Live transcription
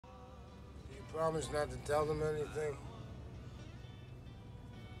Promise not to tell them anything?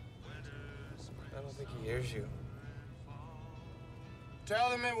 I don't think he hears you. Tell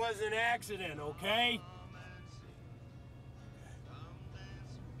them it was an accident, okay?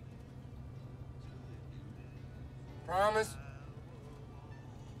 Promise?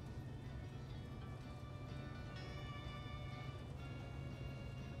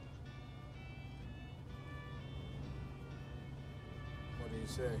 What do you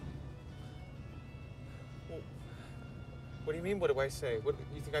say? Well, what do you mean, what do I say? What,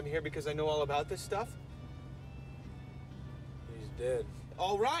 you think I'm here because I know all about this stuff? He's dead.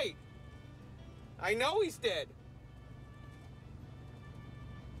 All right. I know he's dead.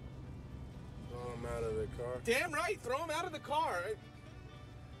 Throw him out of the car. Damn right, throw him out of the car.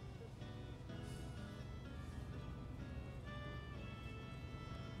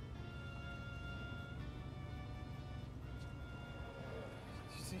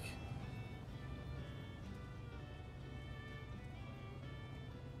 You think...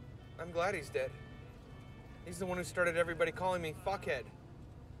 I'm glad he's dead. He's the one who started everybody calling me fuckhead.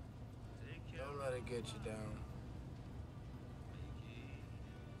 Don't let it get you down.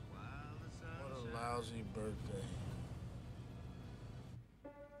 What a lousy birthday.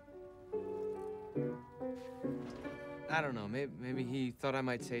 I don't know, maybe he thought I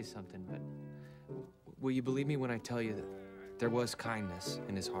might say something, but will you believe me when I tell you that there was kindness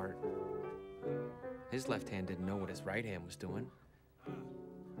in his heart? His left hand didn't know what his right hand was doing.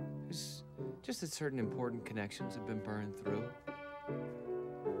 It's just that certain important connections have been burned through.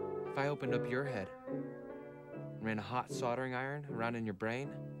 If I opened up your head and ran a hot soldering iron around in your brain,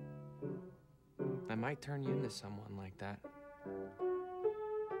 I might turn you into someone like that.